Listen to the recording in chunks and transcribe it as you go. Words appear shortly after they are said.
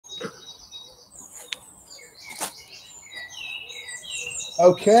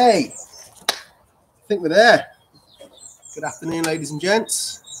Okay, I think we're there. Good afternoon, ladies and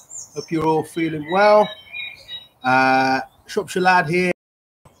gents. Hope you're all feeling well. Shropshire Lad here,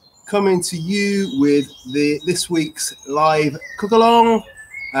 coming to you with this week's live cook-along,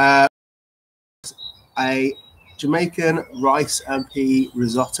 a Jamaican rice and pea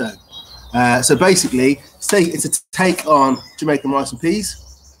risotto. So basically, it's a take on Jamaican rice and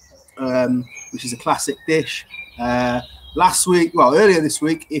peas, which is a classic dish. Earlier this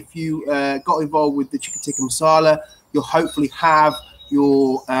week, if you got involved with the chicken tikka masala, you'll hopefully have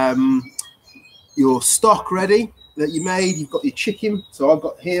your stock ready that you made. You've got your chicken. So I've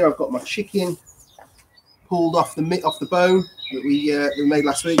got my chicken pulled off the bone that we made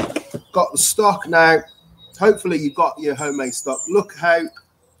last week. Got the stock now. Hopefully you've got your homemade stock. Look how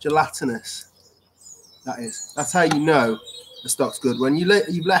gelatinous that is. That's how you know the stock's good. When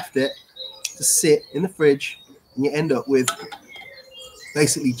you've left it to sit in the fridge and you end up with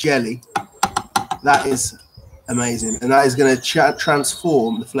basically jelly, that is amazing, and that is going to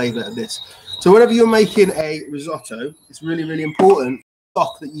transform the flavor of this. So whenever you're making a risotto, it's really, really important the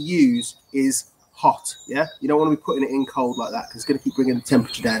stock that you use is hot. Yeah, you don't want to be putting it in cold like that, because it's going to keep bringing the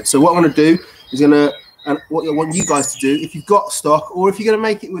temperature down. So what I'm going to do is and what I want you guys to do, if you've got stock, or if you're going to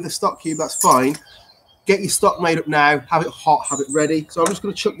make it with a stock cube, that's fine. Get your stock made up now, have it hot, have it ready. So I'm just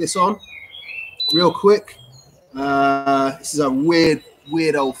going to chuck this on real quick. This is a weird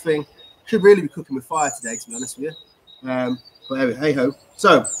old thing. Should really be cooking with fire today, to be honest with you. But anyway, hey ho.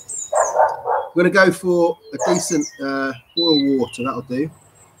 So I'm going to go for a decent boil water. That'll do.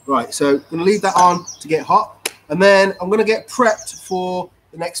 Right. So I'm going to leave that on to get hot, and then I'm going to get prepped for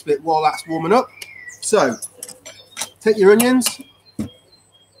the next bit while that's warming up. So take your onions.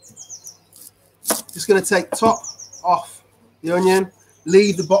 Just going to take top off the onion.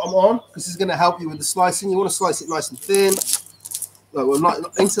 Leave the bottom on, because this is going to help you with the slicing. You want to slice it nice and thin.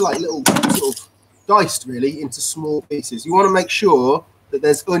 Not into like little sort of diced, really, into small pieces. You want to make sure that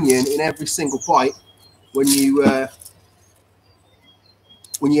there's onion in every single bite when you have,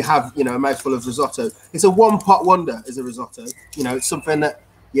 a mouthful of risotto. It's a one-pot wonder as a risotto. It's something that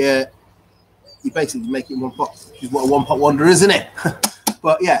you basically make it in one pot, which is what a one-pot wonder is, isn't it?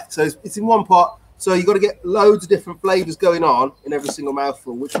 But yeah, so it's in one pot. So you've got to get loads of different flavors going on in every single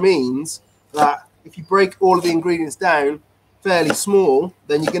mouthful, which means that if you break all of the ingredients down fairly small,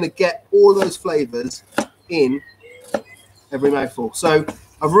 then you're going to get all those flavors in every mouthful. So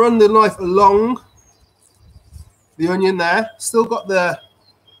I've run the knife along the onion there, still got the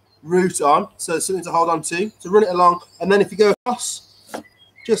root on, so it's something to hold on to. So run it along, and then if you go across,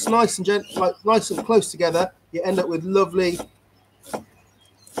 just nice and gentle, like nice and close together, you end up with lovely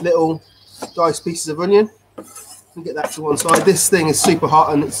little diced pieces of onion. And get that to one side. This thing is super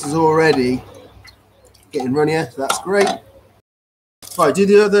hot, and this is already getting runnier, so that's great. Right, do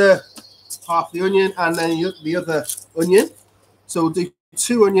the other half of the onion and then the other onion. So we'll do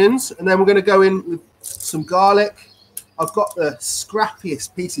 2 onions, and then we're going to go in with some garlic. I've got the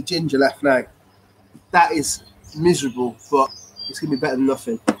scrappiest piece of ginger left now. That is miserable, but it's going to be better than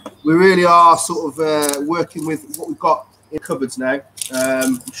nothing. We really are sort of working with what we've got in cupboards now.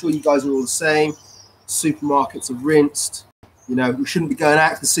 I'm sure you guys are all the same. Supermarkets are rinsed. We shouldn't be going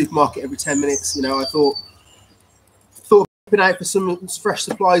out to the supermarket every 10 minutes. I thought out for some fresh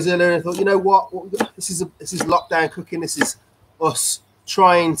supplies earlier, and I thought, you know what, this is lockdown cooking. This is us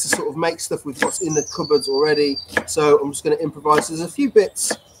trying to sort of make stuff with what's in the cupboards already. So I'm just going to improvise. There's a few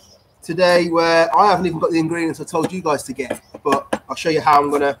bits today where I haven't even got the ingredients I told you guys to get, but I'll show you how I'm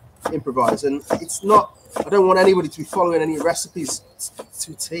going to improvise. And it's not, I don't want anybody to be following any recipes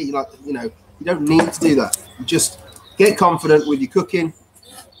to a T. Like, you don't need to do that. You just get confident with your cooking,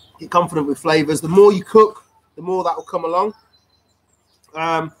 get confident with flavors. The more you cook, the more that will come along,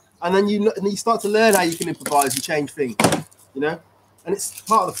 and then you start to learn how you can improvise and change things, and it's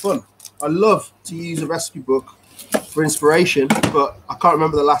part of the fun. I love to use a recipe book for inspiration, but I can't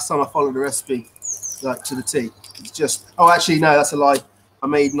remember the last time I followed a recipe like to the T. It's just, oh, actually no, that's a lie. I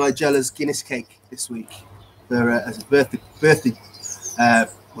made Nigella's Guinness cake this week for as a birthday.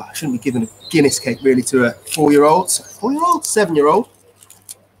 Well, I shouldn't be giving a Guinness cake really to a 7-year-old,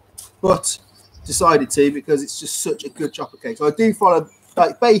 but decided to, because it's just such a good chocolate cake. So I do follow,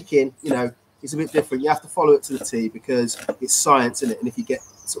 like baking, it's a bit different. You have to follow it to the T, because it's science, isn't it? And if you get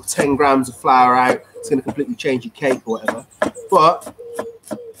sort of 10 grams of flour out, it's going to completely change your cake or whatever. But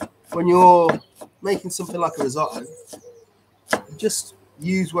when you're making something like a risotto, you just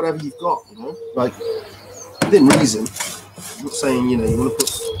use whatever you've got, like within reason. I'm not saying, you want to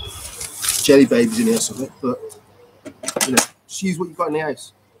put jelly babies in here or something, but, just use what you've got in the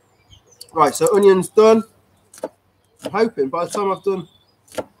house. Right, so onions done. I'm hoping by the time I've done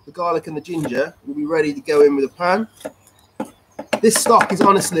the garlic and the ginger will be ready to go in with a pan. This stock is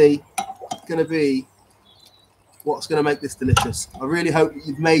honestly going to be what's going to make this delicious. I really hope that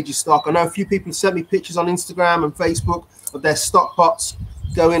you've made your stock. I know a few people have sent me pictures on Instagram and Facebook of their stock pots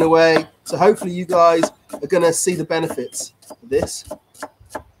going away. So hopefully you guys are going to see the benefits of this.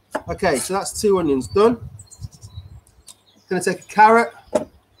 Okay, so that's 2 onions done. Going to take a carrot.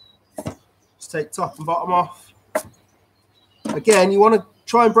 Just take top and bottom off. Again, you want to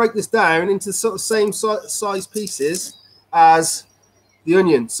try and break this down into sort of same size pieces as the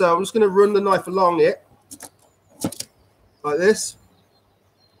onion. So I'm just going to run the knife along it like this,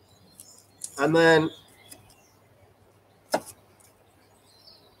 and then so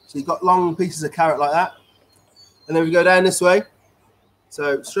you've got long pieces of carrot like that, and then we go down this way,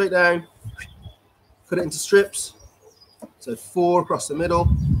 so straight down, cut it into strips, so 4 across the middle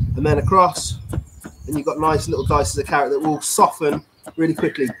and then across, and you've got nice little dices of carrot that will soften really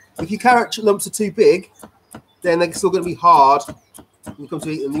quickly. If your carrot lumps are too big, then they're still going to be hard when you come to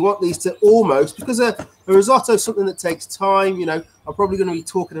eat them. You want these to almost, because a risotto is something that takes time. You know, I'm probably going to be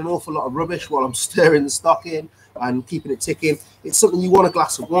talking an awful lot of rubbish while I'm stirring the stock in and keeping it ticking. It's something you want a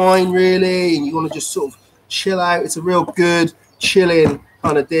glass of wine, really, and you want to just sort of chill out. It's a real good chilling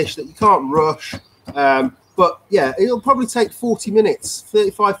kind of dish that you can't rush. But yeah, it'll probably take 40 minutes,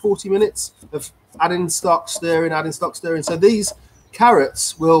 35, 40 minutes of adding stock, stirring, adding stock, stirring. So these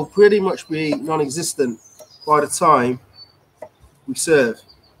carrots will pretty much be non-existent by the time we serve.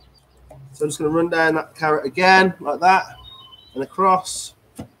 So I'm just going to run down that carrot again like that and across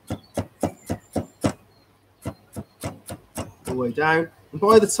all the way down, and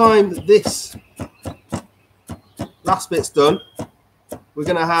by the time that this last bit's done, we're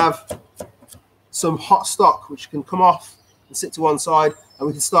going to have some hot stock which can come off and sit to one side, and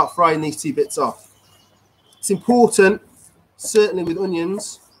we can start frying these 2 bits off. It's important, certainly with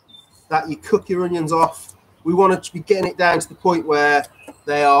onions, that you cook your onions off. We want to be getting it down to the point where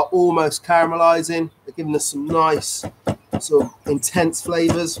they are almost caramelizing. They're giving us some nice sort of intense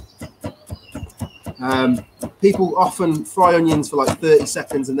flavors. People often fry onions for like 30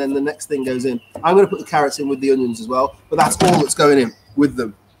 seconds and then the next thing goes in. I'm going to put the carrots in with the onions as well, but that's all that's going in with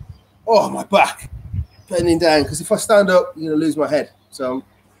them. Oh, my back bending down, because if I stand up, you're going to lose my head. So I'm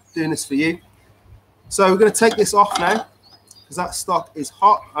doing this for you. So we're going to take this off now, because that stock is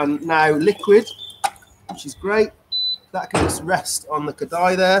hot and now liquid, which is great. That can just rest on the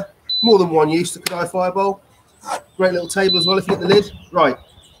kadai there. More than one use, the kadai fireball. Great little table as well if you get the lid. Right,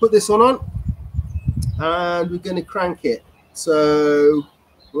 put this on, and we're going to crank it. So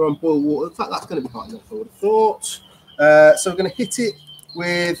we're on boiled water. In fact, that's going to be hot enough, I would have thought. So we're going to hit it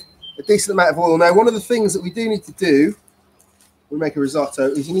with a decent amount of oil. Now, one of the things that we do need to do when we make a risotto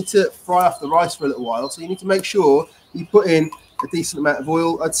is you need to fry off the rice for a little while. So you need to make sure you put in a decent amount of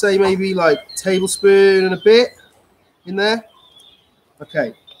oil. I'd say maybe like a tablespoon and a bit in there.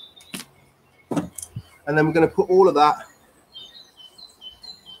 Okay. And then we're going to put all of that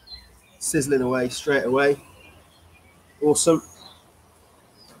sizzling away straight away. Awesome.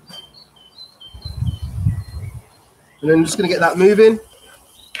 And then I'm just going to get that moving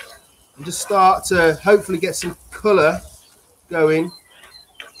and just start to hopefully get some colour going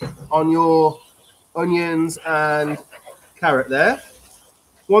on your onions and carrot there.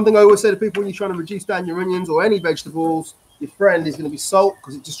 One thing I always say to people when you're trying to reduce down your onions or any vegetables, your friend is going to be salt,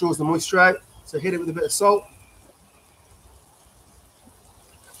 because it just draws the moisture out. So hit it with a bit of salt.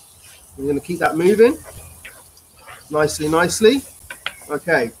 We're going to keep that moving nicely.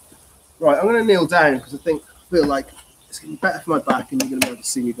 Okay, right, I'm going to kneel down because I feel like it's going to be better for my back and you're going to be able to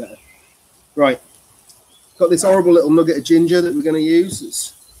see me better. Right, got this horrible little nugget of ginger that we're going to use.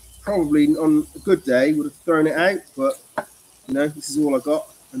 It's probably on a good day would have thrown it out, but you know, this is all I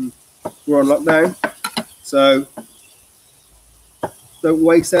got and we're on lockdown, so don't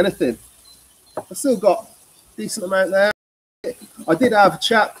waste anything. I've still got a decent amount there. I did have a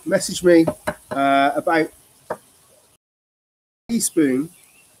chap message me about a teaspoon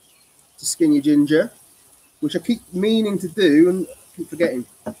to skin your ginger, which I keep meaning to do and keep forgetting.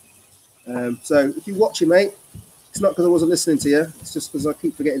 So if you're watching, mate, it's not because I wasn't listening to you, it's just because I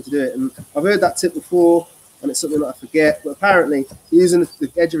keep forgetting to do it. And I've heard that tip before, and it's something that I forget. But apparently, using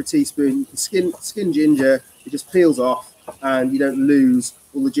the edge of a teaspoon, you can skin ginger, it just peels off, and you don't lose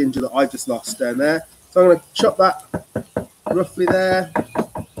all the ginger that I've just lost down there. So I'm going to chop that roughly there.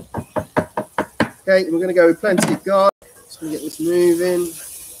 Okay, and we're going to go with plenty of garlic. Just going to get this moving.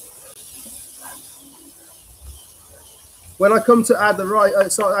 When I come to add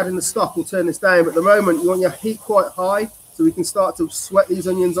start adding the stock, we'll turn this down. But at the moment, you want your heat quite high so we can start to sweat these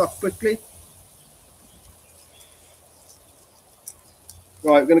onions off quickly.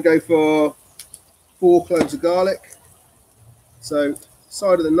 Right, we're going to go for 4 cloves of garlic. So,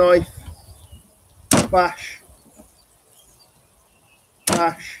 side of the knife, bash,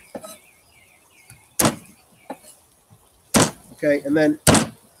 bash. Okay, and then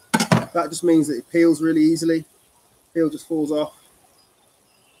that just means that it peels really easily. Peel just falls off.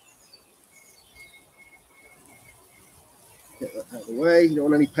 Get that out of the way. You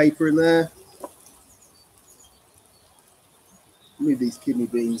don't want any paper in there. Move these kidney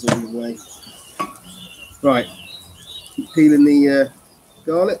beans out of the way. Right, keep peeling the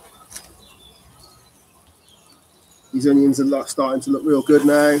garlic. These onions are starting to look real good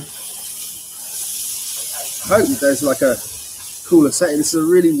now. I hope there's like a cooler setting. This is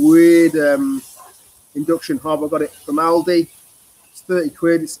a really weird induction hob. I got it from Aldi. It's 30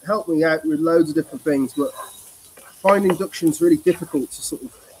 quid. It's helped me out with loads of different things, but I find induction's really difficult to sort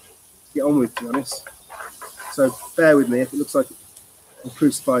of get on with, to be honest. So bear with me if it looks like I'm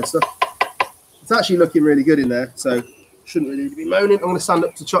crucifying stuff. It's actually looking really good in there, so shouldn't really be moaning. I'm going to stand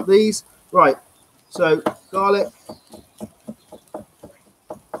up to chop these. Right, so garlic.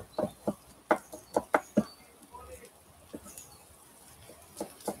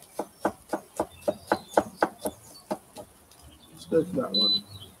 Let's go for that one.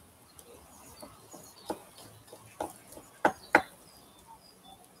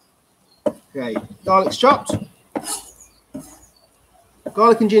 Okay, garlic's chopped.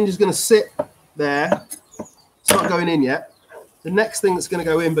 Garlic and ginger is going to sit there. It's not going in yet. The next thing that's going to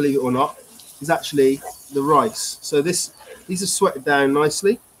go in, believe it or not, is actually the rice. So these are sweated down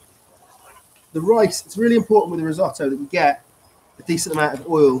nicely. The rice, it's really important with the risotto that we get a decent amount of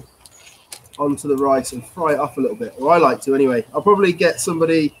oil onto the rice and fry it off a little bit, or I like to anyway. I'll probably get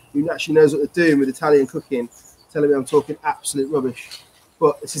somebody who actually knows what they're doing with Italian cooking telling me I'm talking absolute rubbish,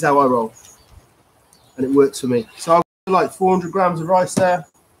 but this is how I roll and it works for me. So I'll do like 400 grams of rice there.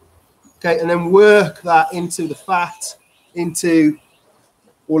 Okay, and then work that into the fat, into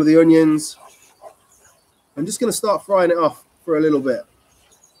all of the onions. I'm just going to start frying it off for a little bit.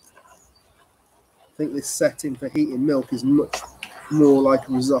 I think this setting for heating milk is much more like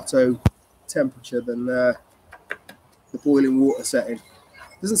a risotto temperature than the boiling water setting.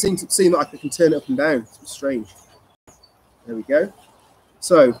 Doesn't seem like I can turn it up and down. It's strange. There we go.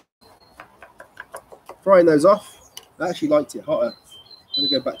 So frying those off. I actually liked it hotter. I'm going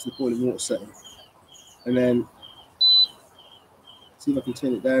to go back to the boiling water setting and then see if I can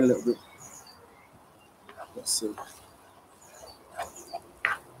turn it down a little bit. Let's see.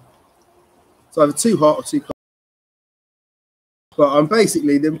 So either too hot or too cold. But I'm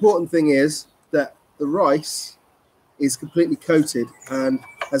basically, the important thing is that the rice is completely coated and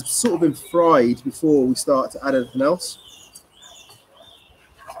has sort of been fried before we start to add anything else.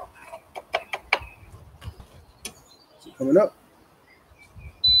 So coming up.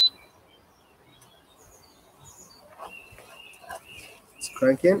 Let's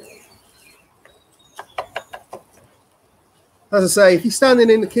crank in. As I say, if you're standing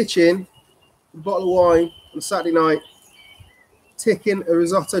in the kitchen with a bottle of wine on a Saturday night, a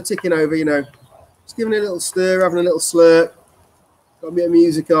risotto ticking over, you know, just giving it a little stir, having a little slurp, got a bit of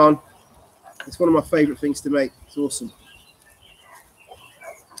music on. It's one of my favourite things to make. It's awesome.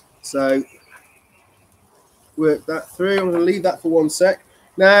 So work that through. I'm going to leave that for 1 sec.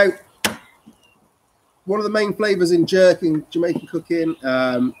 Now, one of the main flavours in jerk in Jamaican cooking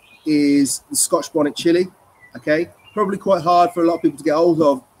is the Scotch bonnet chili. Okay, probably quite hard for a lot of people to get hold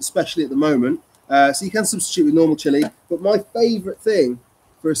of, especially at the moment. So you can substitute with normal chili, but my favourite thing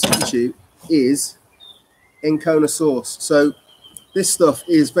for a substitute is Encona sauce. So this stuff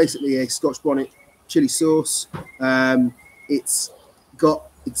is basically a Scotch bonnet chili sauce. It's got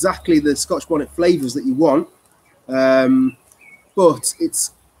exactly the Scotch bonnet flavours that you want, but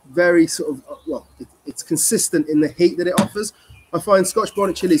it's very sort of, well, it's consistent in the heat that it offers. I find Scotch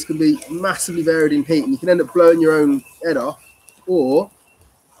bonnet chilies can be massively varied in heat, and you can end up blowing your own head off, or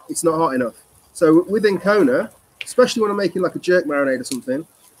it's not hot enough. So with Encona, especially when I'm making like a jerk marinade or something,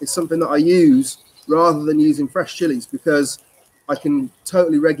 it's something that I use rather than using fresh chilies because I can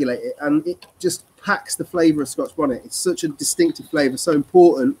totally regulate it, and it just packs the flavour of Scotch bonnet. It's such a distinctive flavour, so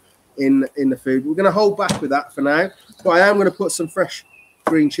important in the food. We're going to hold back with that for now, but I am going to put some fresh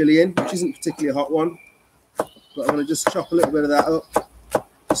green chili in, which isn't particularly a hot one. But I'm going to just chop a little bit of that up.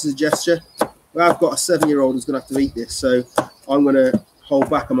 This is a gesture. Well, I've got a 7-year-old who's going to have to eat this, so I'm going to hold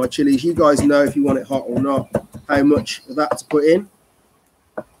back on my chilies. You guys know if you want it hot or not, how much of that to put in.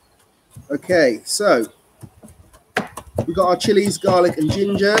 Okay, so we've got our chilies, garlic and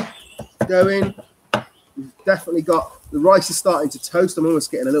ginger going. We've definitely got, the rice is starting to toast. I'm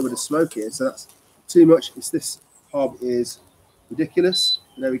almost getting a little bit of smoke here, so that's too much. This hob is Ridiculous.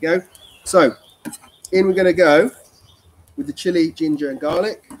 There we go. So in we're going to go with the chili, ginger and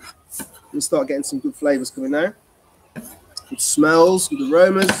garlic. We'll start getting some good flavors coming now. Good smells, good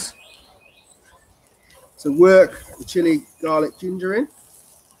aromas. So work the chili, garlic, ginger in.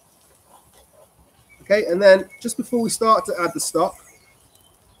 Okay, and then just before we start to add the stock,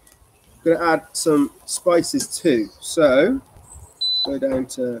 I'm going to add some spices too. So go down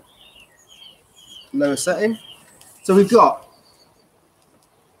to lower setting. So we've got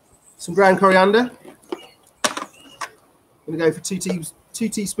some ground coriander. I'm going to go for two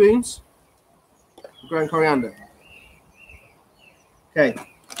teaspoons of ground coriander. Okay. I'm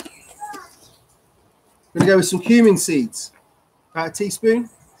going to go with some cumin seeds, about a teaspoon.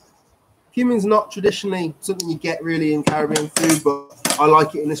 Cumin's not traditionally something you get really in Caribbean food, but I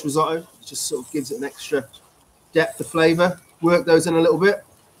like it in this risotto. It just sort of gives it an extra depth of flavour. Work those in a little bit.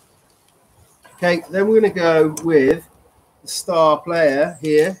 Okay, then we're going to go with the star player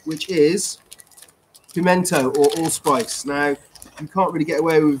here, which is pimento or allspice. Now, you can't really get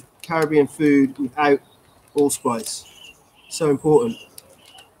away with Caribbean food without allspice. So important.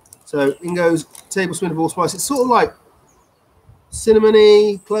 So in goes a tablespoon of allspice. It's sort of like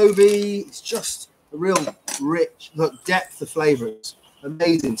cinnamony, clovey. It's just a real rich depth of flavours.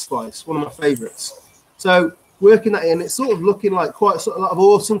 Amazing spice. One of my favourites. So working that in, it's sort of looking like quite a lot of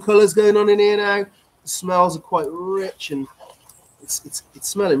awesome colours going on in here now. The smells are quite rich and it's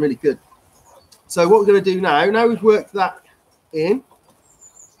smelling really good. So what we're going to do now we've worked that in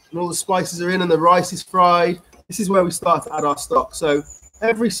and all the spices are in and the rice is fried, this is where we start to add our stock. So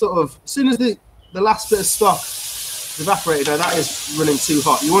every sort of, as soon as the last bit of stock is evaporated, now that is running too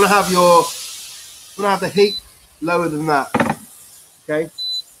hot. You want to have the heat lower than that. Okay,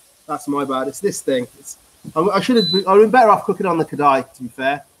 that's my bad. It's this thing. I've been better off cooking on the kadai, to be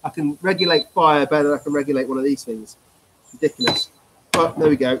fair. I can regulate fire better than I can regulate one of these things. It's ridiculous. But there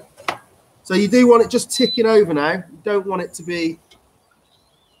we go. So you do want it just ticking over now. You don't want it to be,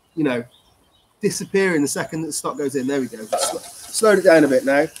 you know, disappearing the second that the stock goes in. There we go. Slowed it down a bit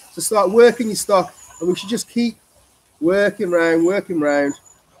now. So start working your stock, and we should just keep working round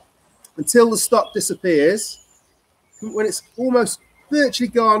until the stock disappears. When it's almost virtually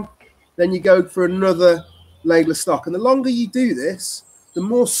gone, then you go for another ladle of stock. And the longer you do this, the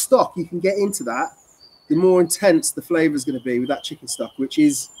more stock you can get into that, the more intense the flavour is going to be with that chicken stock, which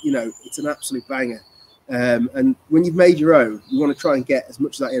is, you know, it's an absolute banger. And when you've made your own, you want to try and get as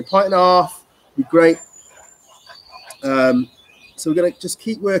much of that in. Pint and a half would be great. So we're going to just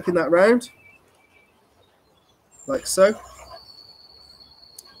keep working that round, like so.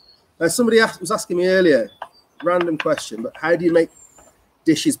 Somebody was asking me earlier, random question, but how do you make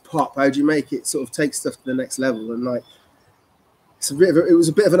dishes pop? How do you make it sort of take stuff to the next level? And like, it was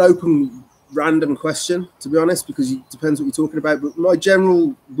a bit of an open, random question, to be honest, because it depends what you're talking about. But my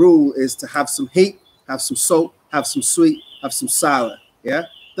general rule is to have some heat, have some salt, have some sweet, have some sour. Yeah,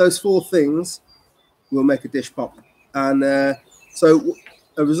 those four things will make a dish pop. And so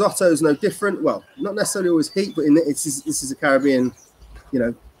a risotto is no different. Well, not necessarily always heat, but this is a Caribbean, you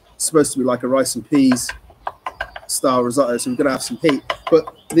know, it's supposed to be like a rice and peas style risotto, so we're going to have some heat.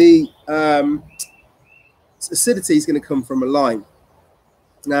 But the acidity is going to come from a lime.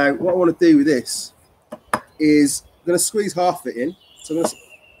 Now, what I want to do with this is I'm going to squeeze half of it in. So I'm going to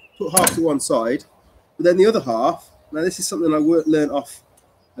put half to one side, but then the other half. Now, this is something I learned off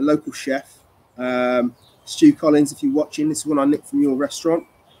a local chef, Stu Collins. If you're watching, this is one I nicked from your restaurant.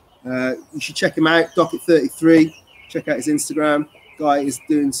 You should check him out, Docket 33. Check out his Instagram. Guy is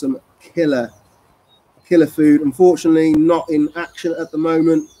doing some killer food. Unfortunately, not in action at the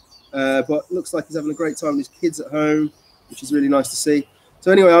moment, but looks like he's having a great time with his kids at home, which is really nice to see.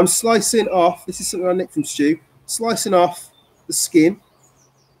 So anyway, I'm slicing off. This is something I nicked from Stu. Slicing off the skin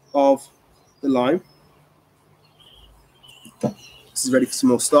of the lime. This is ready for some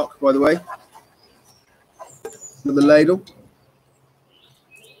more stock, by the way. Another ladle.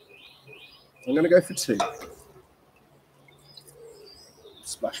 I'm going to go for two.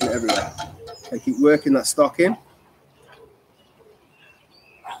 Splashing it everywhere. Okay, keep working that stock in.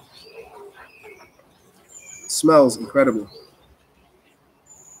 It smells incredible.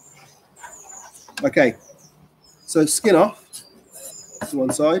 Okay, so skin off to one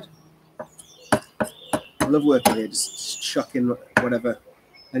side. I love working here, just chucking whatever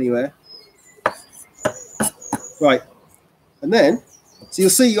anywhere. Right, and then, so you'll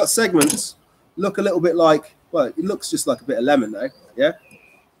see you got segments look a little bit like, well, it looks just like a bit of lemon now, yeah?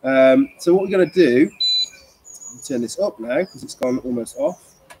 So what we're going to do, turn this up now because it's gone almost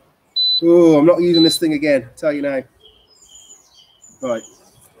off. Oh, I'm not using this thing again, I'll tell you now. Right,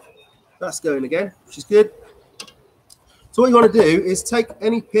 that's going again, which is good. So what you want to do is take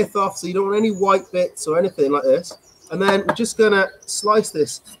any pith off, so you don't want any white bits or anything like this. And then we're just going to slice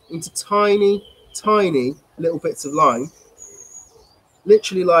this into tiny, tiny little bits of lime.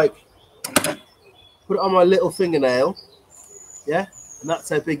 Literally like, put it on my little fingernail. Yeah, and that's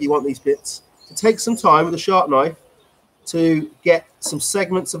how big you want these bits. So take some time with a sharp knife to get some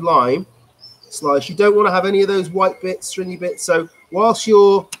segments of lime slice. You don't want to have any of those white bits, stringy bits. So whilst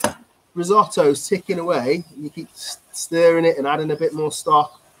your risotto's ticking away, you keep stirring it and adding a bit more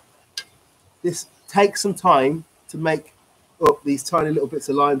stock. This takes some time to make up these tiny little bits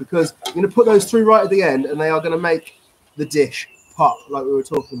of lime, because you're going to put those through right at the end, and they are going to make the dish pop, like we were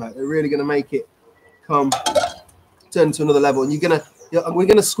talking about. They're really going to make it turn to another level. And we're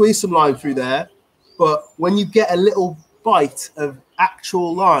going to squeeze some lime through there, but when you get a little bite of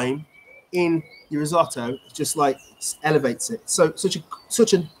actual lime in your risotto, it just like elevates it. So such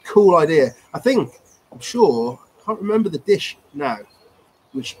a cool idea. I'm sure, I can't remember the dish now,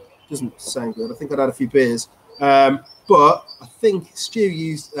 which doesn't sound good. I think I'd had a few beers, but I think Stu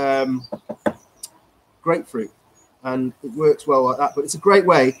used grapefruit, and it works well like that. But it's a great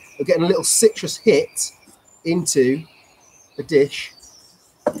way of getting a little citrus hit into a dish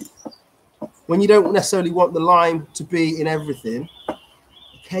when you don't necessarily want the lime to be in everything.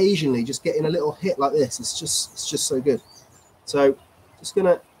 Occasionally just getting a little hit like this, it's just so good. So just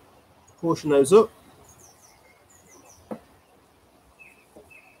gonna portion those up.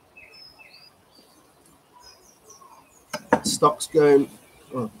 Stock's going,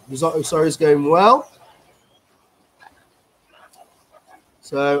 risotto, sorry, is going well.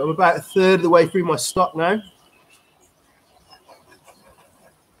 So I'm about a third of the way through my stock now,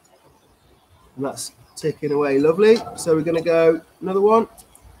 and that's ticking away lovely. So we're going to go another one.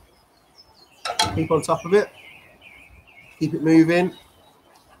 Keep on top of it. Keep it moving.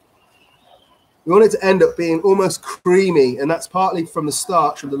 We want it to end up being almost creamy, and that's partly from the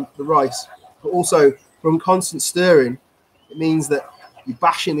starch of the rice, but also from constant stirring. It means that you're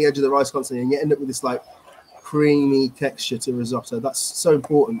bashing the edge of the rice constantly, and you end up with this like creamy texture to risotto. That's so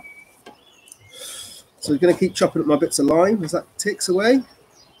important. So we're going to keep chopping up my bits of lime as that ticks away.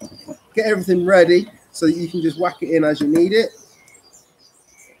 Get everything ready so that you can just whack it in as you need it.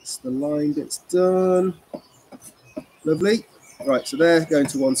 The lime bit's done. Lovely. Right, so they're going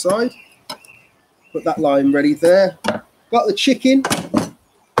to one side. Put that lime ready there. Got the chicken.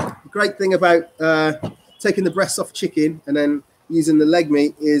 The great thing about taking the breasts off chicken and then using the leg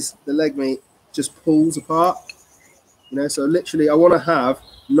meat is the leg meat just pulls apart. You know, so literally I want to have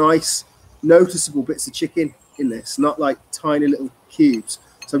nice, noticeable bits of chicken in this, not like tiny little cubes.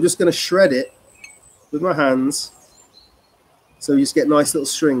 So I'm just going to shred it with my hands. So you just get nice little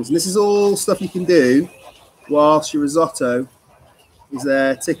strings. And this is all stuff you can do whilst your risotto is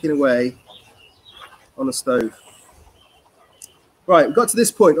there ticking away on the stove. Right, we've got to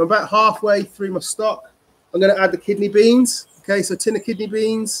this point. I'm about halfway through my stock. I'm going to add the kidney beans. Okay, so a tin of kidney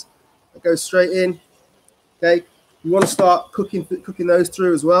beans. That goes straight in. Okay, you want to start cooking those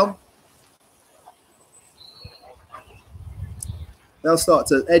through as well. They'll start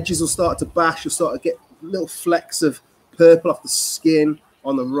to, edges will start to bash. You'll start to get little flecks of purple off the skin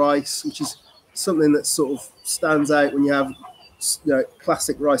on the rice, which is something that sort of stands out when you have, you know,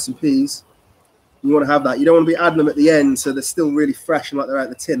 classic rice and peas. You want to have that. You don't want to be adding them at the end so they're still really fresh and like they're out of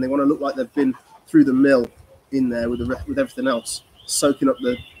the tin. They want to look like they've been through the mill in there with everything else, soaking up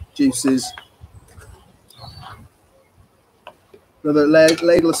the juices. Another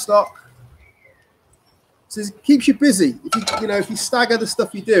ladle of stock. So it keeps you busy. If you stagger the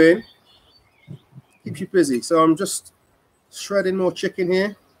stuff you're doing, it keeps you busy. So I'm just shredding more chicken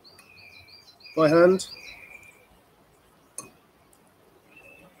here by hand.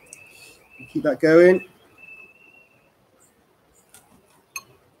 Keep that going.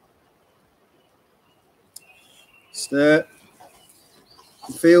 Stir.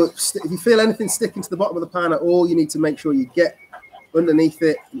 If you feel anything sticking to the bottom of the pan at all, you need to make sure you get underneath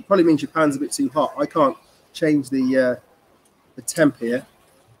it. It probably means your pan's a bit too hot. I can't change the temp here,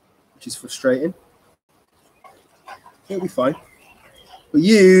 which is frustrating. It'll be fine. But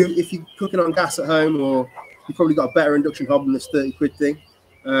if you're cooking on gas at home, or you've probably got a better induction hob than this 30 quid thing,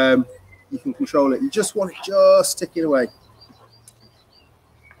 you can control it. You just want it just ticking away.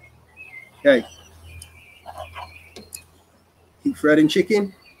 Okay. Keep shredding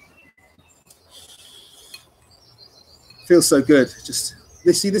chicken. Feels so good.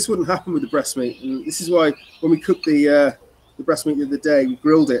 This wouldn't happen with the breast meat, and this is why when we cooked the breast meat the other day, we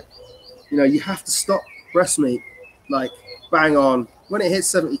grilled it. You know, you have to stop breast meat like bang on when it hits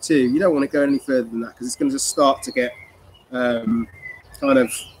 72. You don't want to go any further than that, because it's going to just start to get kind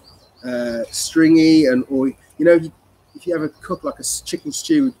of stringy, and or if if you ever cook like a chicken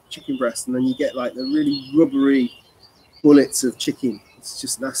stew with chicken breast, and then you get like the really rubbery bullets of chicken, it's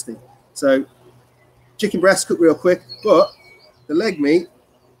just nasty. So chicken breast cook real quick, but the leg meat,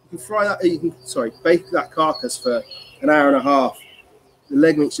 you can fry that, bake that carcass for an hour and a half. The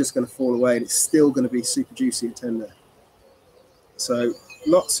leg meat's just going to fall away, and it's still going to be super juicy and tender. So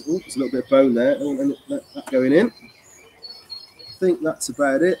lots, there's a little bit of bone there, and that going in. I think that's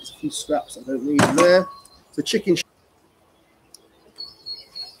about it. There's a few straps I don't need in there. So chicken,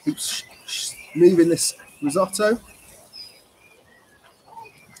 keeps moving this risotto.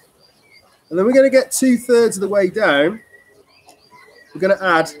 And then we're going to get 2/3 of the way down. We're going to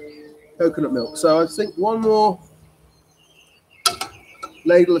add coconut milk. So I think one more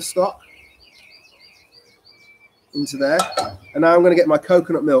ladle of stock into there. And now I'm going to get my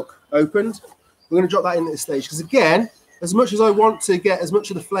coconut milk opened. We're going to drop that in at this stage. Because again, as much as I want to get as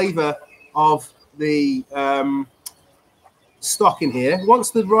much of the flavour of the stock in here,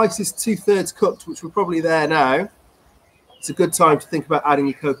 once the rice is 2/3 cooked, which we're probably there now, it's a good time to think about adding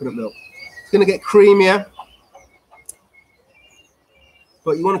your coconut milk. It's going to get creamier,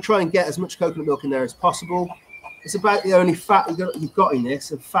 but you want to try and get as much coconut milk in there as possible. It's about the only fat you've got in this,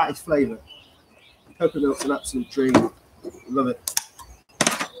 and fat is flavour. Coconut milk's an absolute dream. Love it.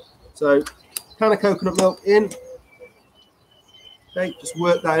 So, can of coconut milk in. Okay, just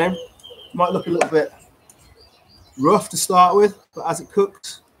work that in. Might look a little bit rough to start with, but as it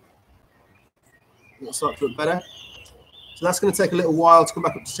cooks, it'll start to look better. So that's going to take a little while to come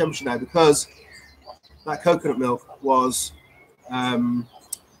back up to temperature now, because that coconut milk was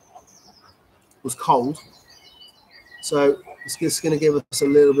cold. So it's just going to give us a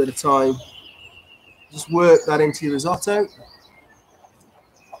little bit of time. Just work that into your risotto.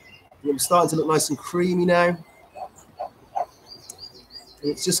 It's starting to look nice and creamy now. And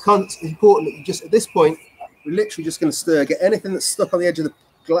it's just important that you just, at this point, we're literally just going to stir. Get anything that's stuck on the edge of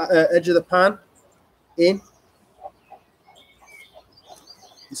the pan in.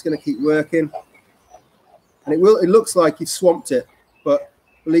 Just going to keep working, and it looks like you've swamped it, but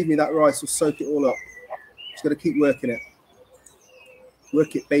believe me, that rice will soak it all up. Just got to keep working it.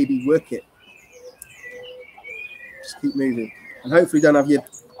 Work it, baby, work it. Just keep moving, and hopefully don't have your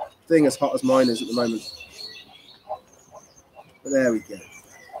thing as hot as mine is at the moment. But there we go.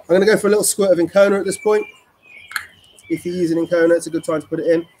 I'm going to go for a little squirt of Incona at this point. If you're using Incona, it's a good time to put it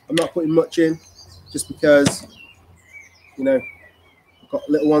in. I'm not putting much in, just because, you know, got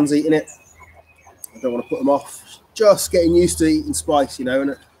little ones eating it. I don't want to put them off. Just getting used to eating spice, you know, and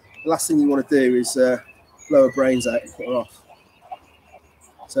the last thing you want to do is blow her brains out and put her off.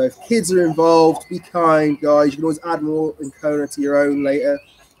 So if kids are involved, be kind, guys. You can always add more Incona to your own later,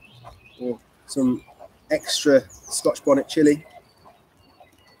 or some extra Scotch bonnet chili.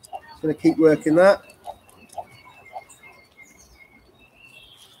 Just going to keep working that.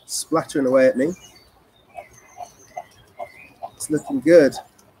 Splattering away at me. It's looking good.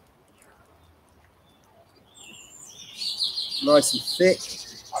 Nice and thick.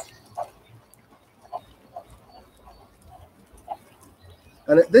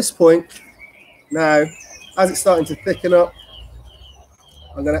 And at this point, now, as it's starting to thicken up,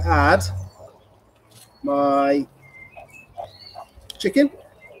 I'm going to add my chicken.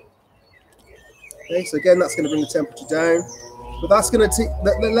 Okay, so again, that's going to bring the temperature down. But that's going to take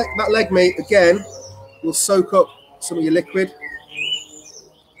that leg meat, again, will soak up some of your liquid.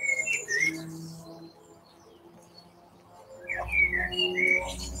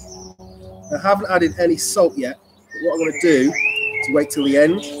 I haven't added any salt yet, but what I'm going to do is wait till the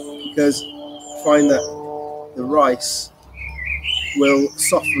end, because I find that the rice will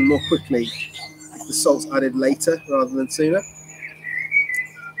soften more quickly if the salt's added later rather than sooner.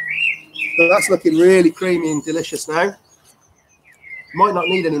 So that's looking really creamy and delicious now. Might not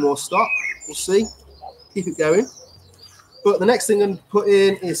need any more stock, we'll see. Keep it going. But the next thing I'm going to put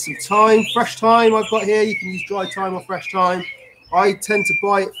in is some thyme, fresh thyme I've got here. You can use dry thyme or fresh thyme. I tend to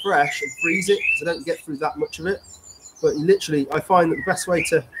buy it fresh and freeze it because I don't get through that much of it. But literally, I find that the best way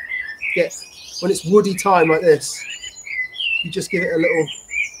to get, when it's woody thyme like this, you just give it a little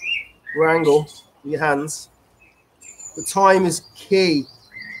wrangle with your hands. The thyme is key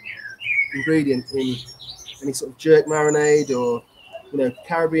ingredient in any sort of jerk marinade or, you know,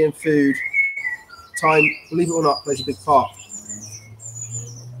 Caribbean food. Thyme, believe it or not, plays a big part.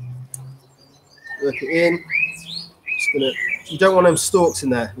 Work it in. Just gonna, you don't want them stalks in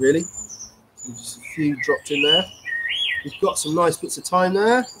there, really. So just a few dropped in there. We've got some nice bits of thyme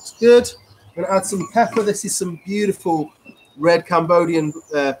there. It's good. I'm gonna add some pepper. This is some beautiful red Cambodian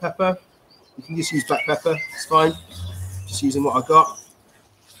pepper. You can just use black pepper. It's fine. Just using what I got.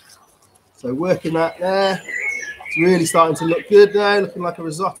 So working that there. It's really starting to look good now, looking like a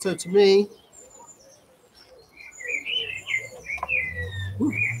risotto to me.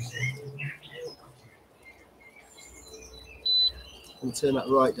 And turn that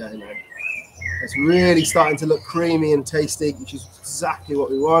right down now. It's really starting to look creamy and tasty, which is exactly what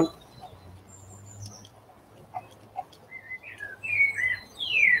we want.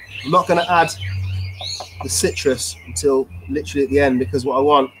 I'm not going to add the citrus until literally at the end, because what I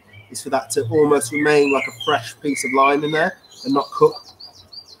want is for that to almost remain like a fresh piece of lime in there and not cook.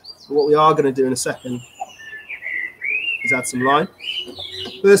 But what we are going to do in a second is add some lime.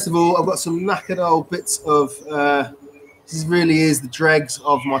 First of all, I've got some knackered old bits of, this really is the dregs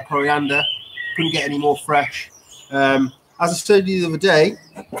of my coriander. Couldn't get any more fresh. As I showed you the other day,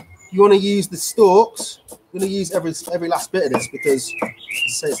 you want to use the stalks. I'm going to use every last bit of this because, as I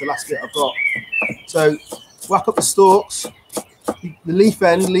say, it's the last bit I've got. So whack up the stalks. The leaf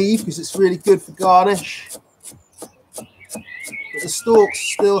end leave because it's really good for garnish. But the stalks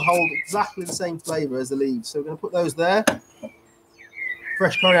still hold exactly the same flavour as the leaves. So we're going to put those there.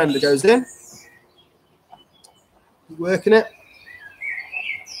 Fresh coriander goes in. Keep working it.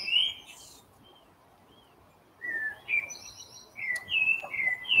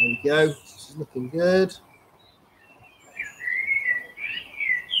 There we go. This is looking good.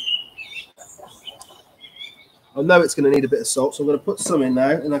 I know it's going to need a bit of salt, so I'm going to put some in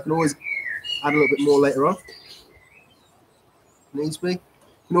now, and I can always add a little bit more later on. Needs be. You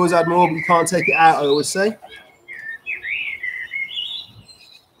can always add more, but you can't take it out, I always say.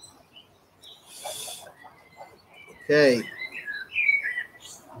 Okay.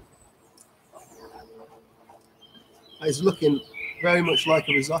 It's looking very much like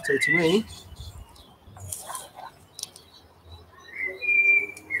a risotto to me.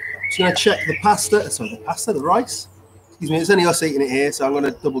 Just going to check the pasta. Sorry, the rice. Excuse me, it's only us eating it here, so I'm going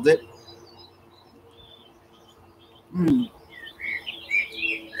to double dip. I don't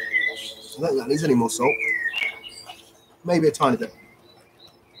think that needs any more salt. Maybe a tiny bit.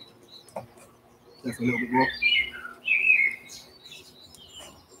 Go for a little bit more.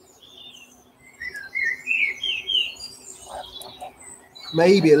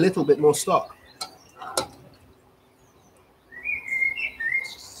 Maybe a little bit more stock.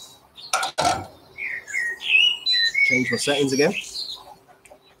 Change my settings again.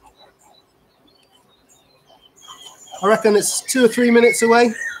 I reckon it's 2 or 3 minutes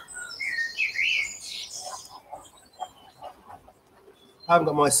away. I haven't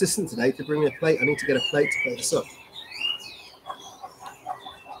got my assistant today to bring me a plate. I need to get a plate to plate this up.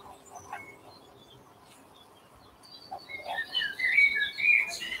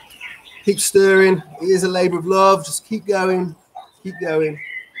 Keep stirring. It is a labour of love. Just keep going. Keep going.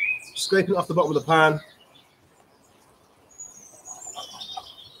 Scraping it off the bottom of the pan.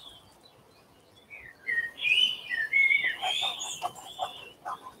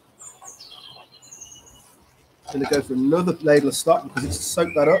 I'm going to go for another ladle of stock because it's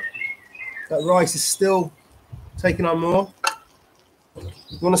soaked that up. That rice is still taking on more.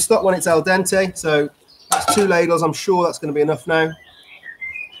 You want to stop when it's al dente. So that's 2 ladles. I'm sure that's going to be enough now.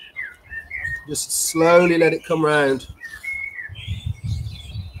 Just slowly let it come round.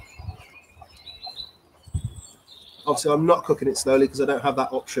 Obviously, I'm not cooking it slowly because I don't have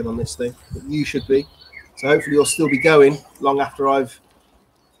that option on this thing, but you should be. So hopefully you'll still be going long after I've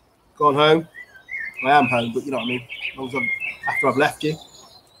gone home. I am home, but you know what I mean. As long as after I've left you.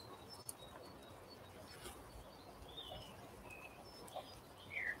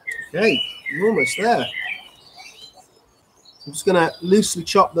 Okay, you're almost there. I'm just going to loosely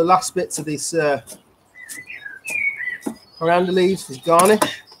chop the last bits of this coriander leaves as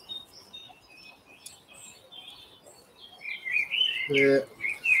garnish.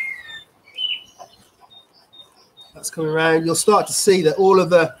 That's coming around. You'll start to see that all of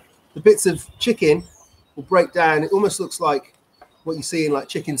the bits of chicken will break down. It almost looks like what you see in like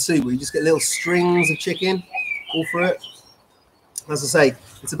chicken soup, where you just get little strings of chicken all through it. As I say,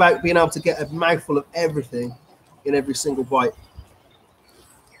 it's about being able to get a mouthful of everything in every single bite.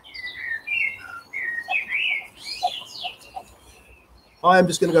 I am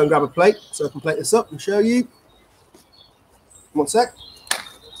just going to go and grab a plate so I can plate this up and show you. 1 sec.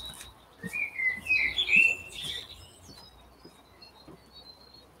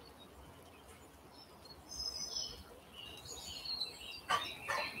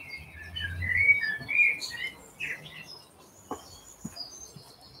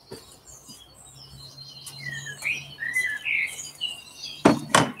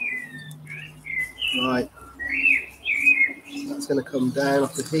 Right. That's going to come down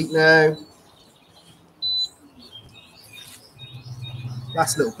off the heat now.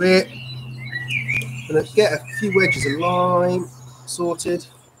 Last little bit. going to get a few wedges of lime sorted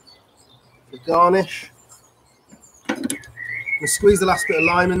for garnish. I'm going to squeeze the last bit of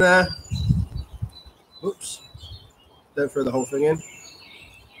lime in there. Oops. Don't throw the whole thing in.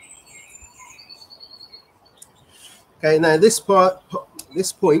 Okay, now this point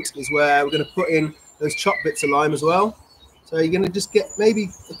is where we're going to put in those chopped bits of lime as well. So you're going to just get maybe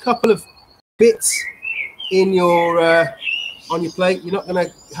a couple of bits in your on your plate. You're not going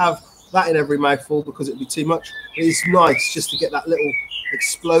to have that in every mouthful because it'd be too much. It's nice just to get that little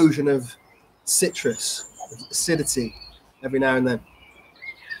explosion of citrus, of acidity every now and then.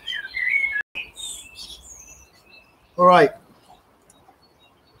 All right,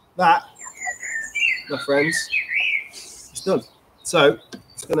 that, my friends, is done. So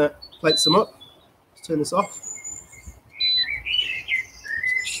it's going to plate some up. Let's turn this off.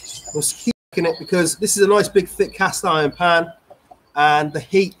 We'll keep cooking it because this is a nice big thick cast iron pan and the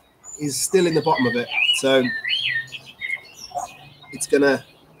heat is still in the bottom of it. So it's going to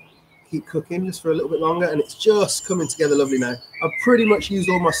keep cooking just for a little bit longer, and it's just coming together lovely now. I've pretty much used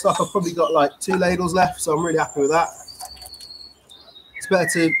all my stuff. I've probably got like 2 ladles left, so I'm really happy with that. It's better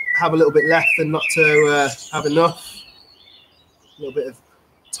to have a little bit left than not to have enough. A little bit of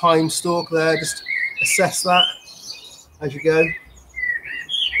time stalk there, just assess that as you go.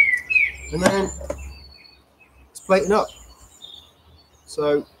 And then it's plating up.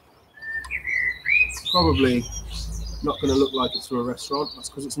 So probably not going to look like it's from a restaurant. That's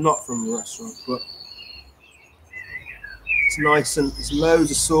because it's not from a restaurant, but it's nice and it's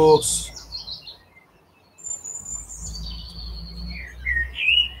loads of sauce.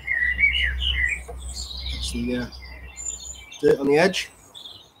 Actually, yeah, dirt on the edge.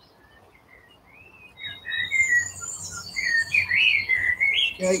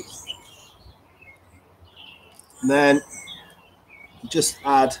 Okay. And then just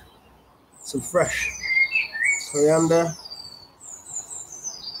add some fresh coriander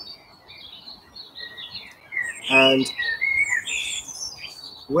and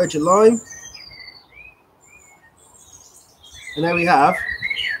a wedge of lime. And there we have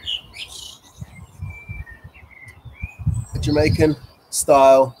a Jamaican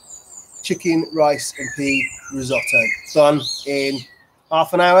style chicken, rice and pea risotto done in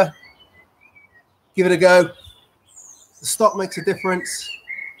half an hour. Give it a go. The stock makes a difference.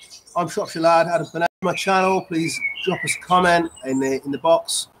 I'm Shropshire Lad. Adam Burnett, my channel. Please drop us a comment in the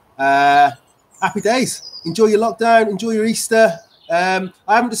box. Happy days. Enjoy your lockdown. Enjoy your Easter. I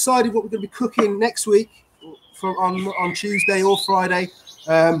haven't decided what we're going to be cooking next week on Tuesday or Friday.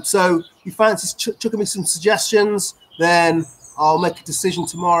 So if you fancy chucking me some suggestions, then I'll make a decision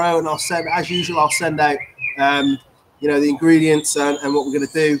tomorrow, and I'll send, as usual, I'll send out you know, the ingredients and what we're going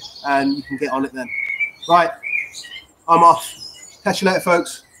to do, and you can get on it then. Right. I'm off. Catch you later,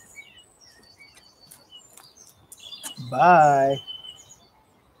 folks. Bye.